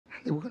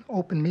They were gonna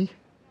open me.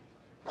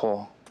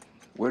 Paul,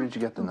 where did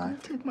you get the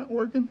knife? Take my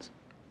organs.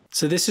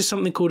 So this is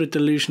something called a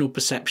delusional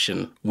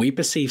perception. We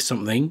perceive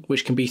something,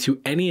 which can be through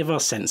any of our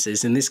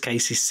senses, in this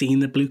case is seeing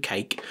the blue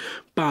cake,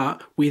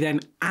 but we then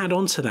add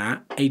on to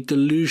that a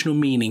delusional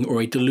meaning or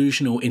a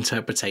delusional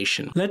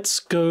interpretation.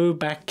 Let's go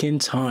back in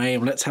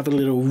time. Let's have a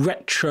little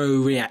retro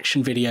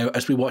reaction video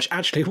as we watch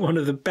actually one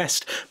of the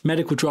best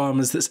medical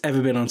dramas that's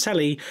ever been on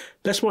telly.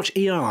 Let's watch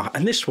ER,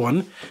 and this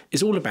one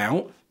is all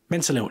about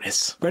mental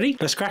illness. Ready?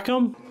 Let's crack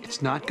on.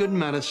 It's not good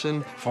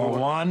medicine for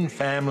one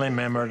family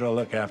member to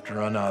look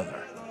after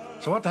another.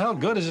 So what the hell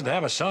good is it to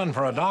have a son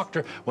for a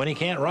doctor when he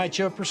can't write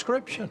you a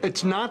prescription?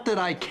 It's not that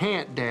I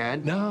can't,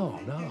 Dad. No.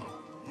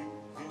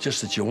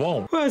 Just that you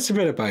won't. Well, it's a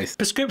bit of both.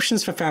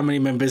 Prescriptions for family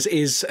members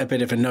is a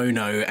bit of a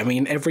no-no. I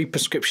mean, every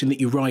prescription that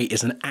you write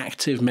is an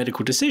active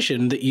medical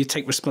decision that you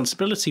take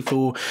responsibility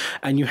for,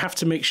 and you have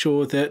to make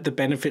sure that the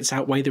benefits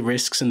outweigh the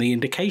risks and the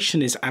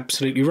indication is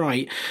absolutely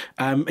right.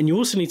 And you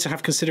also need to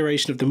have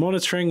consideration of the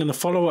monitoring and the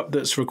follow-up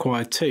that's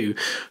required too.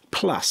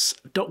 Plus,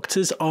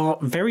 doctors are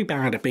very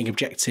bad at being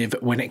objective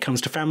when it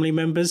comes to family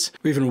members.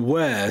 Or even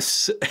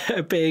worse,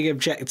 being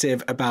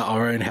objective about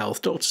our own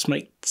health. Doctors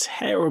make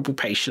terrible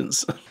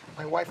patients.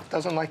 My wife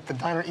doesn't like the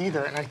diner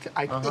either, and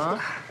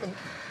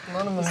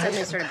none of them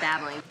Suddenly started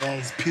babbling. Yeah,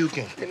 he's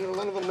puking.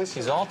 None of them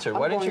listen. He's altered.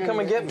 Why didn't you come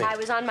and get me? I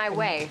was on my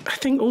way. I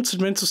think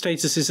altered mental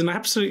status is an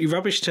absolutely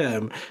rubbish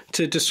term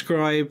to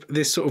describe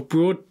this sort of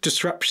broad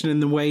disruption in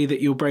the way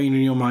that your brain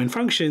and your mind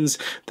functions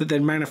that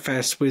then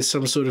manifests with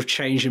some sort of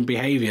change in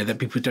behaviour that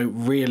people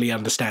don't really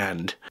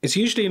understand. It's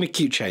usually an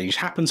acute change,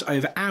 happens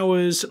over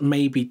hours,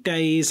 maybe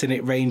days, and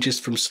it ranges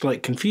from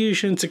slight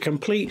confusion to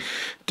complete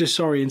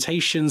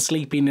disorientation,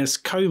 sleepiness,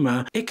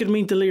 coma. It could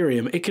mean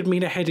delirium, it could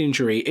mean a head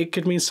injury, it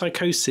could mean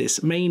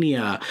psychosis,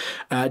 mania,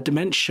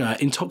 dementia,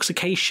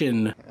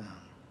 intoxication.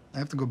 I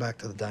have to go back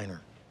to the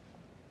diner.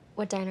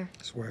 What diner?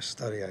 It's where I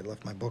study. I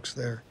left my books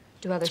there.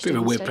 Do other It's a bit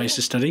of a weird place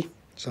to study.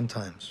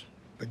 Sometimes.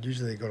 But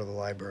usually I go to the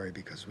library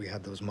because we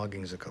had those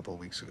muggings a couple of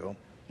weeks ago.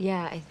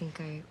 Yeah, I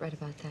think I read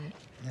about that.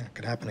 Yeah, it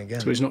could happen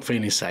again. So he's not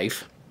feeling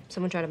safe.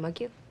 Someone tried to mug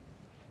you?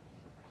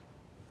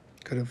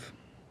 Could have.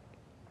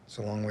 It's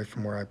a long way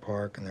from where I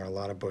park, and there are a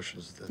lot of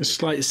bushes. A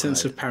slight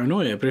sense of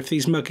paranoia, but if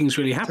these muggings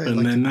really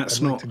happen, then that's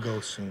I'd like not to go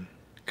soon.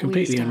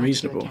 completely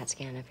unreasonable. Do a CAT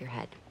scan of your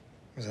head.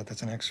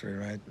 That's an X-ray,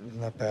 right?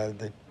 Not bad.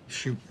 They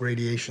shoot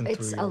radiation through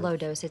It's a low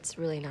dose. It's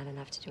really not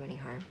enough to do any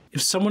harm.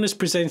 If someone is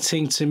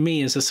presenting to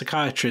me as a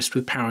psychiatrist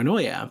with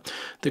paranoia,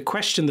 the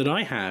question that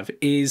I have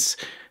is,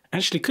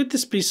 actually, could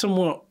this be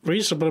somewhat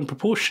reasonable and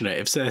proportionate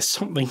if there's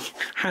something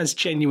has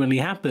genuinely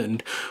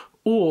happened?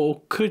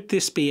 Or could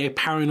this be a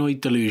paranoid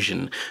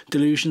delusion?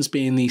 Delusions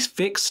being these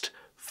fixed,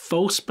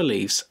 false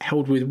beliefs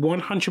held with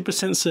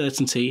 100%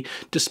 certainty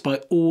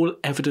despite all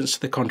evidence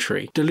to the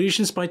contrary.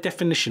 Delusions by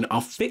definition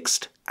are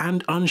fixed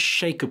and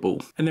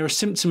unshakable, and they're a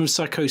symptom of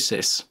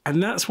psychosis.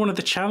 And that's one of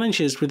the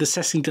challenges with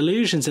assessing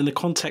delusions in the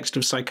context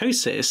of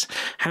psychosis.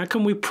 How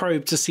can we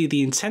probe to see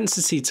the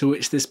intensity to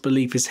which this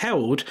belief is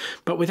held,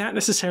 but without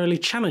necessarily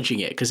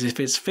challenging it? Because if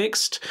it's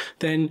fixed,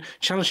 then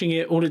challenging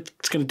it, all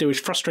it's going to do is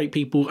frustrate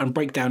people and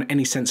break down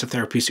any sense of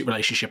therapeutic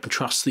relationship and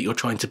trust that you're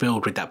trying to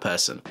build with that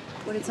person.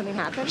 What, did something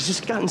happen? He's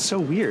just gotten so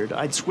weird.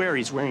 I'd swear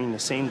he's wearing the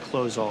same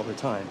clothes all the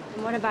time.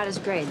 And what about his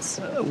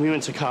grades? We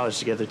went to college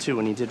together, too,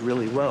 and he did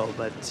really well,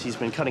 but he's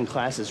been cutting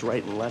classes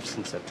right and left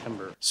since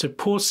September. So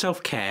poor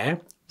self-care,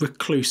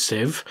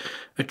 reclusive,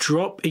 a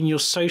drop in your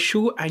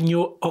social and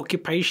your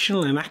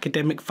occupational and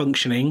academic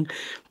functioning,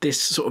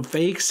 this sort of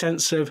vague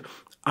sense of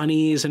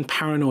unease and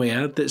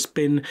paranoia that's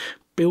been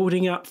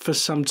building up for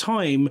some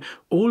time,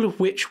 all of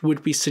which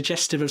would be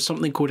suggestive of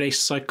something called a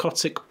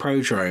psychotic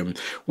prodrome,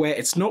 where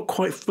it's not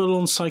quite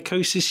full-on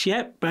psychosis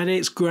yet, but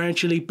it's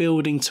gradually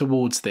building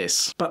towards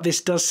this. But this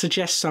does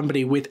suggest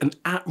somebody with an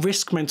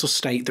at-risk mental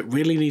state that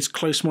really needs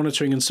close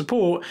monitoring and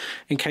support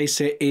in case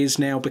it is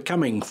now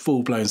becoming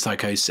full-blown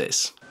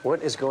psychosis.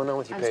 What is going on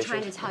with your patient? I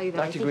was trying to tell you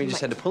that. Dr. Green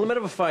just had to pull him out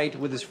of a fight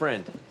with his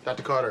friend.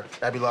 Dr. Carter,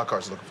 Abby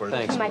Lockhart's looking for you.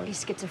 Thanks. He might be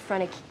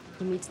schizophrenic.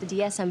 He meets the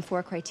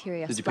DSM-4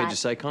 criteria. Did you page a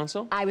psych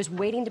consult? I was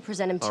waiting to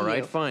present him to you. All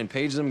right, fine.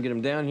 Page them, get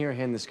him down here,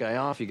 hand this guy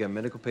off. You got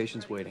medical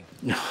patients waiting.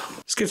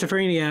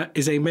 Schizophrenia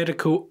is a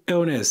medical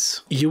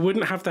illness. You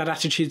wouldn't have that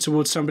attitude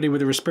towards somebody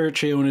with a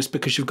respiratory illness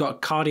because you've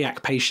got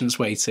cardiac patients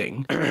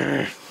waiting.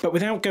 But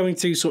without going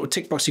through sort of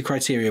tick-boxy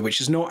criteria, which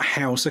is not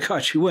how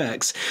psychiatry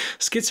works,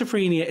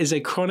 schizophrenia is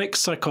a chronic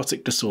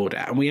psychotic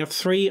disorder, and we have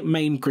three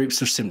main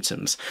groups of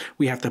symptoms.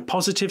 We have the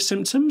positive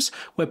symptoms,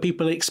 where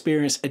people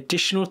experience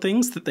additional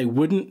things that they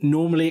wouldn't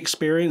normally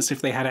experience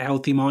if they had a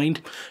healthy mind.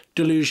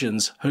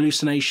 Delusions,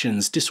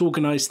 hallucinations,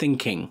 disorganized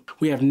thinking.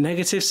 We have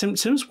negative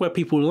symptoms where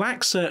people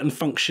lack certain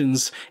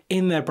functions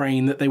in their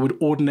brain that they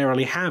would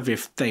ordinarily have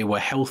if they were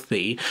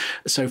healthy.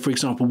 So for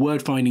example,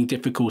 word finding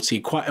difficulty,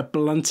 quite a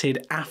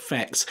blunted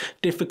affect,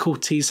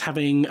 difficulties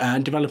having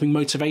and developing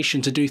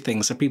motivation to do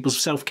things, so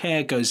people's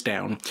self-care goes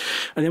down.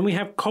 And then we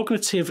have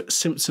cognitive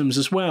symptoms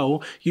as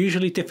well,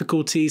 usually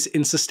difficulties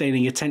in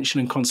sustaining attention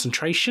and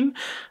concentration,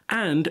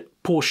 and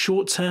poor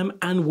short-term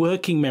and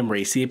working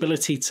memories, the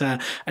ability to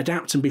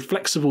adapt and be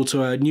flexible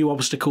to new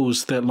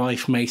obstacles that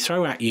life may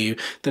throw at you,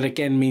 that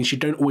again means you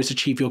don't always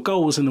achieve your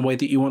goals in the way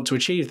that you want to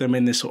achieve them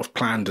in this sort of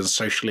planned and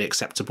socially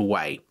acceptable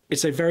way.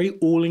 It's a very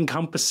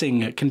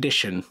all-encompassing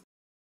condition.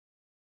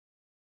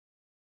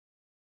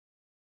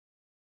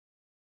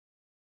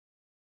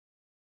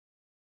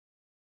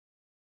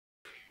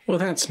 Well,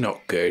 that's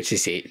not good,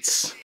 is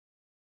it?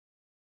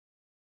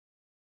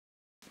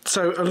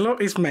 So a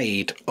lot is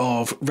made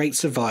of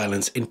rates of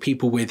violence in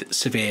people with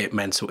severe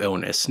mental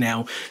illness.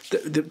 Now,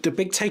 the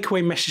big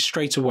takeaway message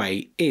straight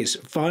away is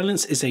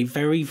violence is a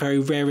very, very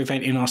rare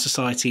event in our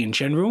society in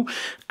general,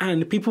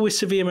 and people with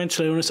severe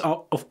mental illness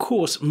are, of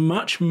course,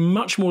 much,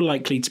 much more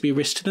likely to be a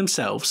risk to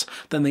themselves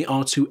than they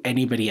are to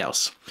anybody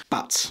else.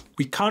 But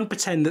we can't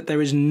pretend that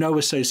there is no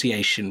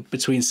association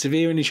between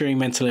severe and enduring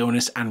mental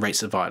illness and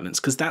rates of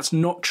violence, because that's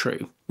not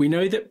true. We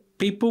know that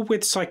people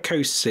with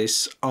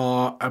psychosis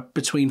are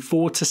between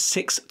 4 to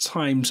 6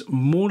 times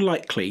more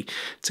likely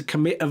to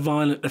commit a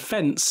violent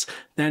offence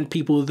than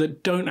people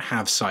that don't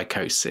have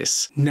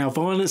psychosis. Now,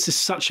 violence is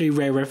such a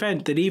rare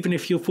event that even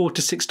if you're 4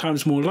 to 6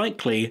 times more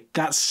likely,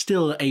 that's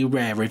still a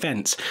rare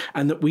event.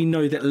 And that we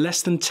know that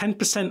less than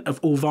 10% of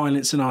all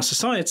violence in our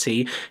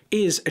society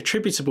is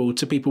attributable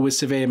to people with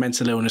severe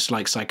mental illness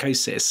like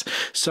psychosis.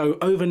 So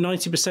over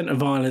 90% of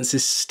violence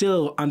is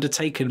still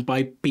undertaken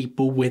by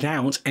people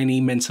without any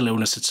mental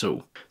illness at all.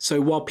 So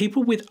while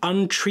people with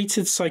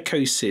untreated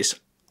psychosis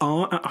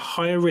are at a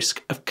higher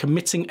risk of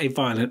committing a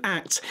violent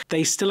act,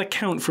 they still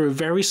account for a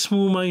very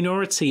small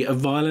minority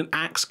of violent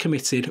acts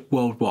committed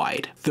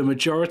worldwide. The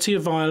majority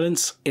of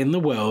violence in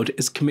the world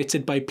is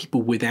committed by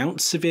people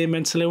without severe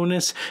mental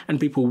illness, and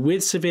people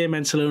with severe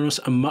mental illness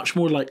are much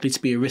more likely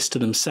to be a risk to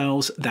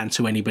themselves than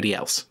to anybody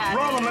else.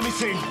 Roll him, let me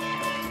see.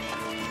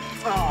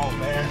 Oh,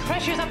 man.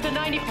 Pressure's up to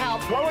 90, pal.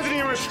 Why wasn't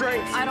he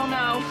restrained? I don't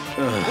know.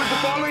 With the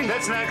falling,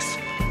 that's next.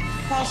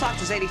 Pulse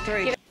ox is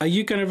 83. Are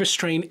you going to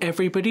restrain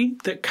everybody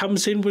that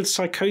comes in with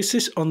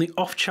psychosis on the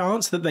off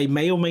chance that they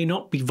may or may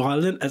not be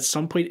violent at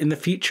some point in the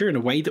future in a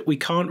way that we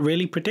can't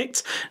really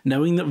predict,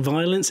 knowing that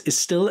violence is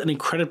still an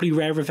incredibly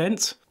rare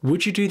event?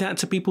 Would you do that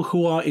to people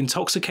who are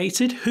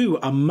intoxicated, who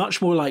are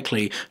much more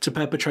likely to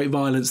perpetrate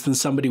violence than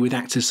somebody with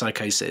active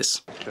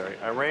psychosis? Sorry,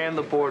 I ran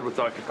the board with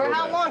Dr. For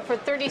how long? For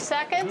 30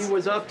 seconds? He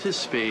was up to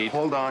speed.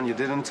 Hold on, you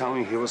didn't tell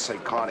me he was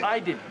psychotic. I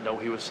didn't know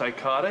he was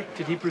psychotic.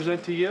 Did he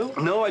present to you?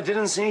 No, I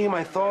didn't see him.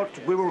 I thought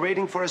we were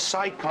waiting for a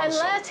psych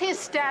consult. Unless his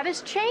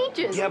status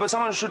changes. Yeah, but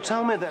someone should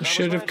tell me that.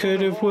 Should have,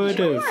 could have, would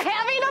have. We're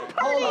having a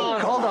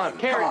party. Hold on.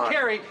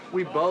 Carrie,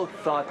 we both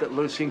thought that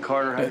Lucy and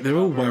Carter had... They're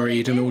all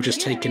worried and all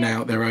just taking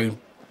out their own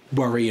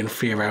worry and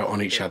fear out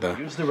on each other.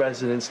 Use the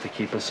residents to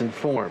keep us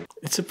informed.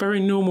 It's a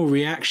very normal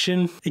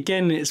reaction.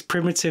 Again, it's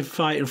primitive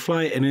fight and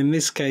flight, and in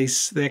this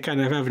case, they're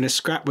kind of having a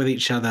scrap with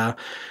each other,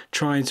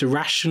 trying to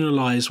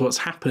rationalise what's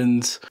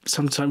happened.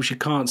 Sometimes you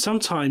can't.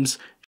 Sometimes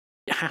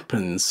it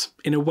happens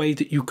in a way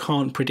that you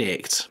can't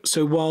predict.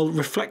 So while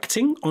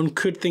reflecting on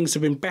could things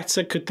have been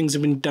better, could things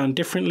have been done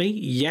differently,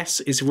 yes,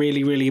 is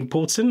really, really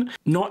important.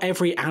 Not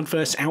every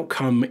adverse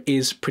outcome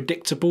is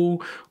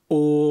predictable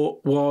or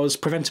was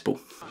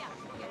preventable.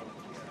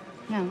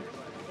 No,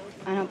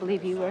 I don't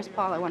believe you. Where's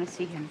Paul? I want to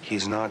see him.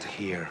 He's not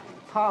here.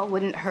 Paul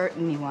wouldn't hurt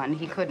anyone.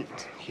 He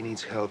couldn't. He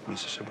needs help,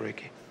 Mrs.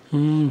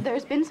 Sabricki.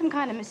 There's been some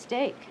kind of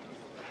mistake.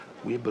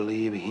 We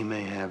believe he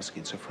may have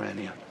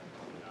schizophrenia.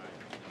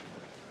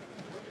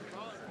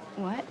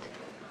 What?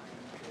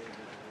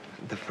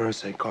 The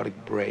first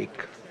psychotic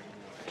break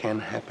can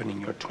happen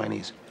in your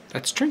 20s.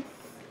 That's true.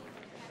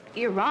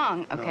 You're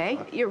wrong, okay?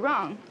 You're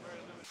wrong.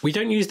 We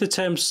don't use the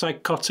term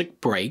psychotic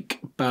break,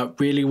 but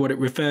really what it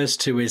refers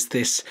to is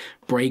this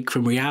break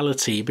from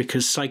reality,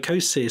 because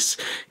psychosis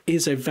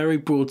is a very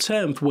broad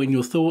term for when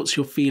your thoughts,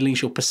 your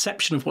feelings, your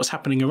perception of what's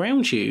happening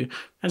around you,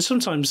 and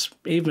sometimes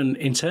even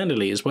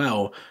internally as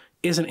well,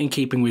 isn't in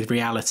keeping with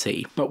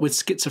reality. But with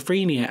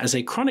schizophrenia as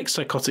a chronic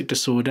psychotic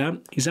disorder,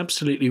 he's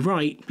absolutely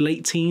right.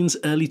 Late teens,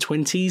 early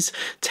 20s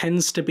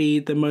tends to be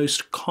the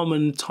most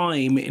common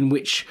time in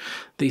which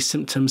these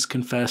symptoms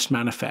can first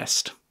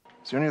manifest.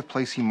 Is there any other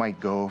place he might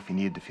go if he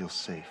needed to feel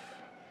safe?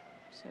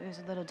 So he's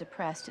a little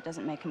depressed. It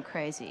doesn't make him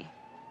crazy.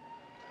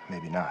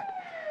 Maybe not.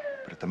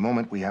 But at the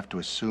moment, we have to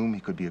assume he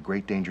could be a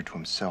great danger to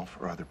himself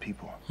or other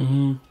people.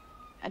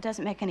 It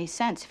doesn't make any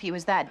sense. If he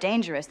was that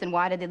dangerous, then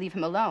why did they leave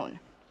him alone?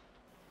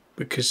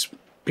 Because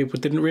people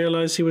didn't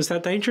realize he was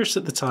that dangerous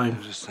at the time. I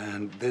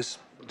understand. This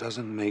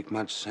doesn't make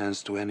much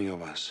sense to any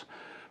of us.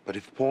 But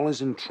if Paul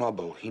is in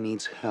trouble, he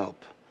needs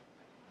help.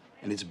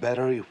 And it's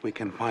better if we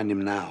can find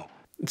him now.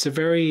 It's a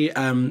very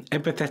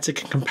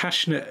empathetic and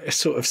compassionate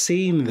sort of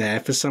scene there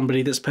for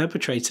somebody that's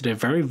perpetrated a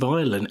very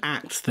violent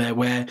act there,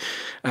 where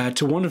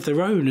to one of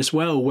their own as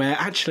well, where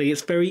actually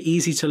it's very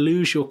easy to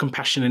lose your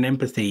compassion and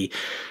empathy,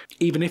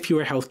 even if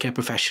you're a healthcare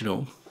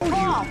professional.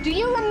 Paul, do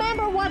you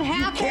remember what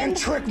happened? You can't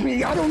trick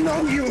me. I don't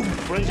know you.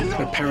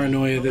 The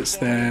paranoia that's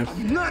there.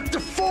 I'm not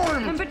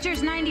deformed.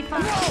 Temperature's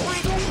 95.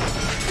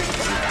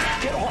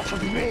 Get off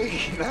of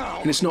me now.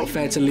 And it's not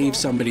fair to leave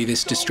somebody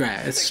this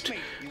distressed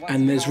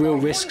And there's real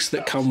risks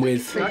that come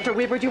with Dr.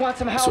 Weaver, do you want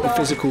some Haldol? sort of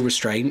physical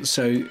restraint.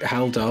 So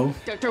Haldol,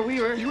 Dr.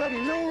 Weaver, you have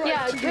no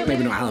right to...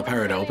 maybe not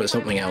haloperidol, but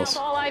something else.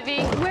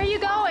 Where are you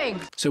going?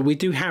 So we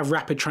do have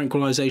rapid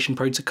tranquilization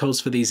protocols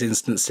for these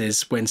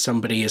instances when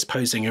somebody is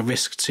posing a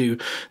risk to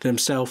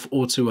themselves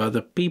or to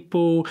other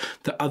people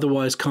that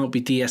otherwise can't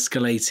be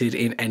de-escalated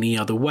in any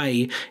other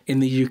way. In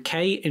the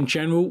UK, in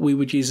general, we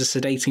would use a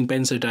sedating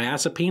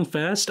benzodiazepine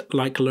first,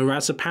 like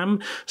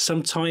lorazepam,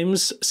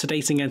 sometimes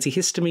sedating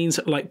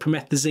antihistamines like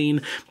promethazine,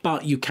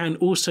 but you can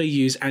also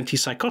use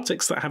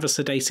antipsychotics that have a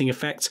sedating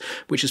effect,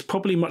 which is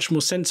probably much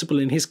more sensible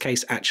in his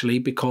case, actually,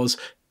 because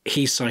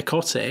he's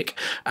psychotic,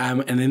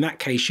 and in that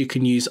case you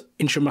can use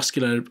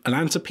intramuscular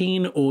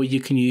olanzapine, or you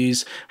can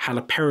use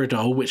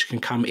haloperidol, which can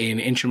come in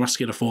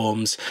intramuscular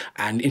forms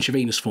and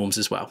intravenous forms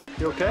as well.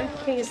 You okay?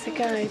 He's the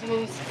guy.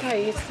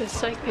 He's the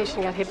psych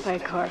patient got hit by a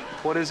car.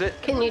 What is it?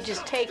 Can you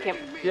just take him?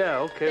 Yeah,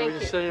 okay, Thank we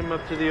just you. send him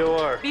up to the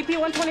OR. BP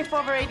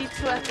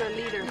 124/82 after a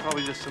liter.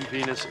 Probably just some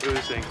venous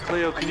oozing.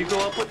 Cleo, can you go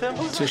up with him?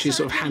 So she's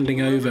sort of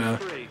handing over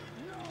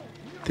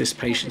this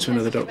patient to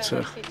another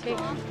doctor.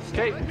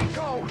 Okay.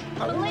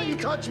 I won't let you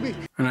touch me.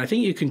 And I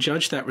think you can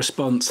judge that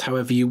response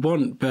however you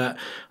want, but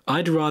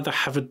I'd rather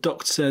have a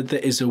doctor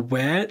that is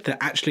aware that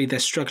actually they're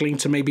struggling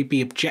to maybe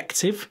be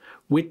objective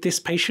with this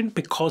patient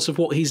because of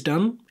what he's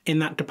done in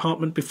that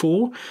department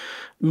before,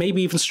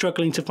 maybe even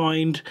struggling to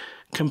find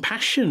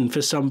compassion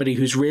for somebody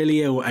who's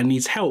really ill and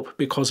needs help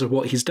because of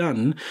what he's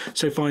done.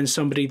 So find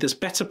somebody that's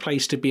better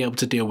placed to be able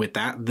to deal with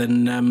that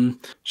than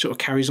sort of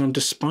carries on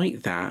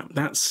despite that.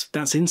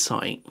 That's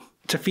insight.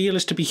 To feel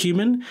is to be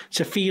human.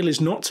 To feel is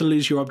not to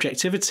lose your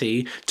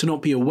objectivity, to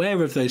not be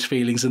aware of those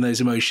feelings and those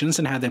emotions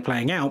and how they're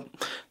playing out.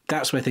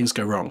 That's where things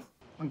go wrong.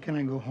 When can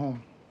I go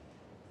home?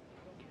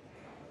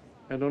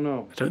 I don't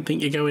know. I don't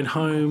think you're going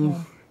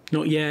home.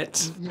 Not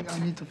yet. I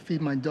need to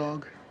feed my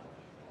dog.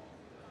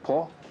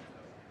 Paul,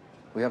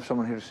 we have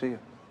someone here to see you.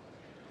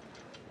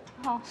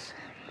 Oh.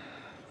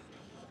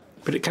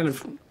 But it kind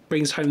of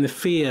brings home the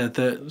fear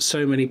that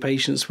so many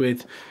patients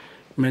with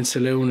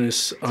mental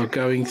illness are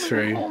going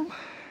through.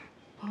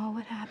 Oh,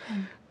 what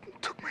happened? They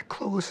took my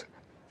clothes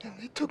and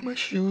they took my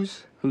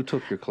shoes. Who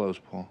took your clothes,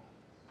 Paul?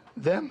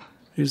 Them?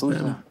 Who's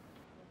them?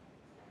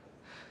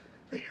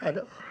 They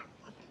had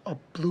a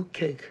blue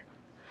cake.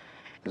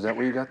 Is that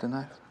where you got the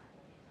knife?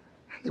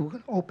 They were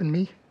going to open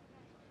me.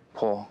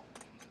 Paul,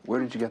 where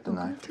did you get the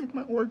knife? Take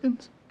my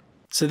organs.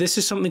 So this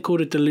is something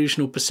called a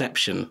delusional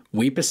perception.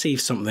 We perceive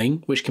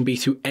something, which can be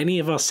through any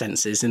of our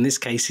senses. In this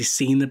case, he's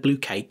seen the blue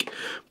cake.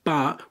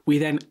 But we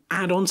then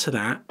add on to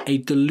that a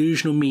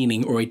delusional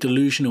meaning or a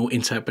delusional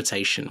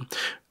interpretation.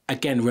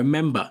 Again,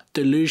 remember,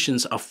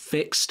 delusions are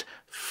fixed,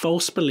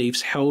 false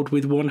beliefs held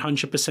with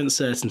 100%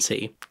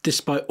 certainty,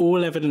 despite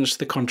all evidence to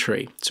the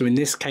contrary. So in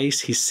this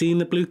case, he's seen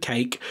the blue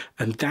cake,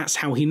 and that's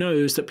how he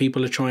knows that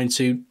people are trying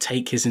to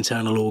take his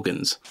internal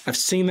organs. I've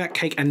seen that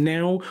cake, and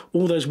now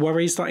all those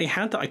worries that I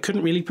had that I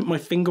couldn't really put my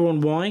finger on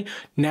why,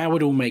 now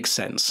it all makes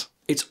sense.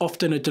 It's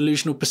often a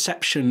delusional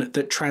perception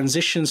that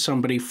transitions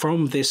somebody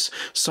from this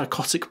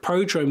psychotic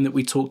prodrome that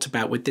we talked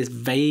about with this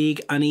vague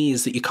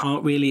unease that you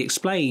can't really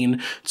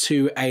explain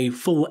to a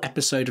full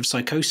episode of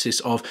psychosis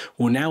of,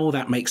 well, now all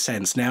that makes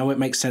sense. Now it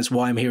makes sense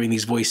why I'm hearing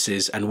these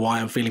voices and why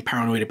I'm feeling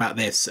paranoid about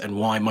this and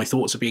why my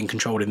thoughts are being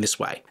controlled in this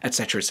way,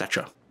 etc.,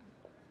 etc.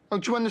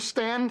 Don't you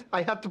understand?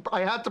 I had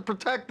to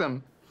protect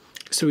them.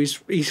 So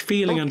he's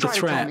feeling under Don't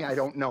try threat. to tell me I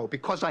don't know,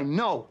 because I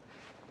know.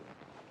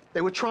 They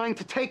were trying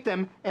to take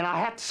them, and I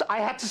had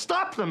to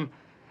stop them.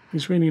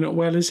 He's really not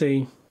well, is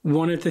he?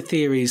 One of the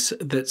theories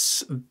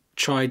that's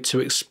tried to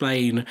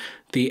explain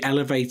the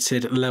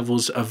elevated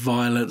levels of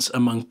violence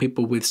among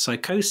people with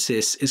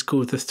psychosis is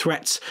called the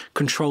threat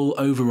control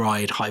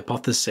override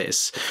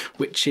hypothesis,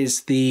 which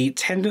is the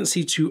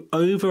tendency to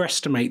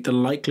overestimate the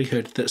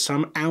likelihood that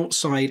some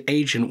outside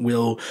agent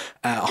will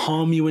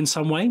harm you in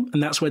some way,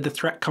 and that's where the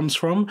threat comes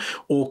from,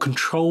 or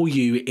control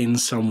you in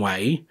some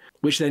way,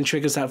 which then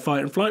triggers that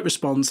fight and flight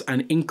response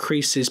and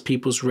increases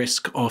people's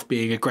risk of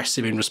being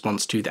aggressive in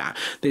response to that.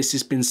 This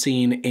has been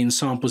seen in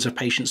samples of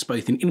patients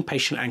both in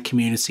inpatient and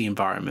community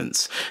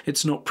environments.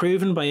 It's not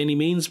proven by any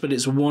means, but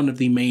it's one of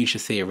the major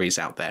theories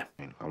out there.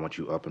 I want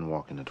you up and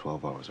walking in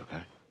 12 hours,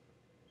 okay?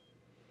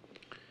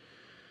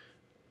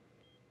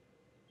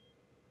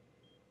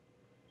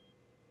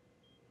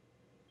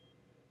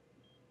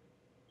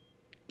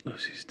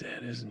 Lucy's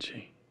dead, isn't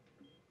she?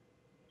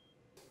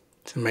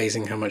 It's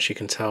amazing how much you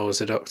can tell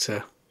as a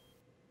doctor.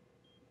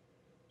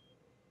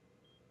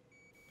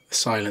 The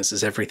silence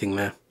is everything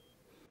there.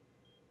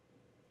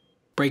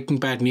 Breaking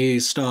Bad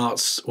news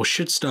starts, or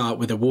should start,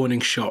 with a warning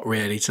shot,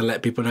 really, to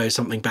let people know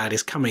something bad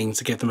is coming,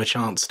 to give them a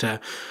chance to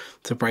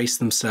brace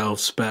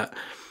themselves. But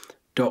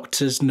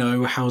doctors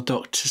know how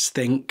doctors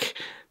think.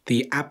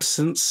 The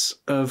absence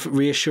of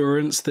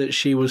reassurance that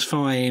she was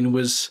fine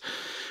was,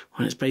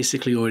 well, it's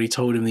basically already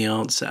told him the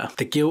answer.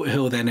 The guilt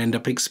he'll then end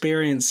up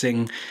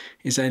experiencing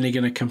is only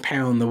going to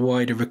compound the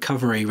wider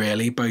recovery,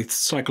 really, both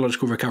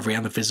psychological recovery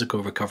and the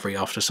physical recovery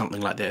after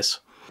something like this.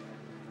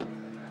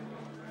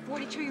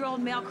 42-year-old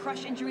 20-year-old male,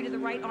 crush injury to the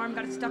right arm,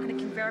 got it stuck in a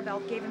conveyor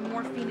belt, gave him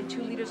morphine and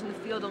 2 liters in the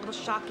field, a little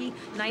shocky,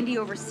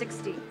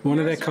 90/60. One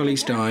of their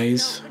colleagues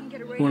dies.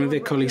 One of their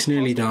colleagues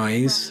nearly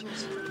dies.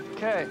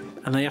 Okay.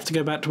 And they have to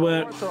go back to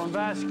work. Ortho and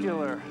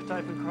vascular.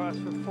 Type and cross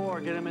for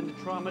 4. Get him into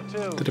trauma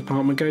 2. The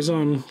department goes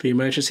on. The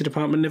emergency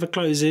department never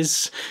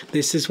closes.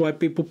 This is why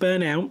people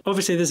burn out.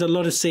 Obviously, there's a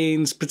lot of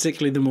scenes,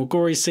 particularly the more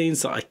gory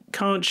scenes, that I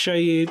can't show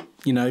you.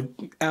 You know,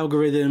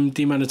 algorithm,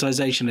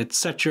 demonetization,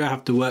 etc.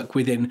 have to work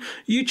within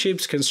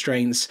YouTube's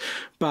constraints.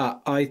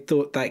 But I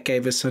thought that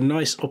gave us a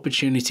nice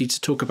opportunity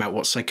to talk about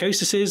what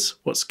psychosis is,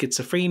 what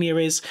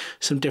schizophrenia is,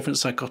 some different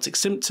psychotic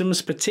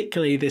symptoms,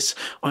 particularly this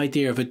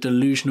idea of a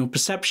delusional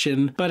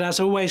perception. But as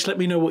always, let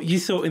me know what you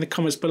thought in the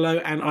comments below,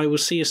 and I will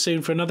see you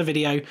soon for another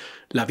video.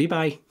 Love you,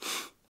 bye.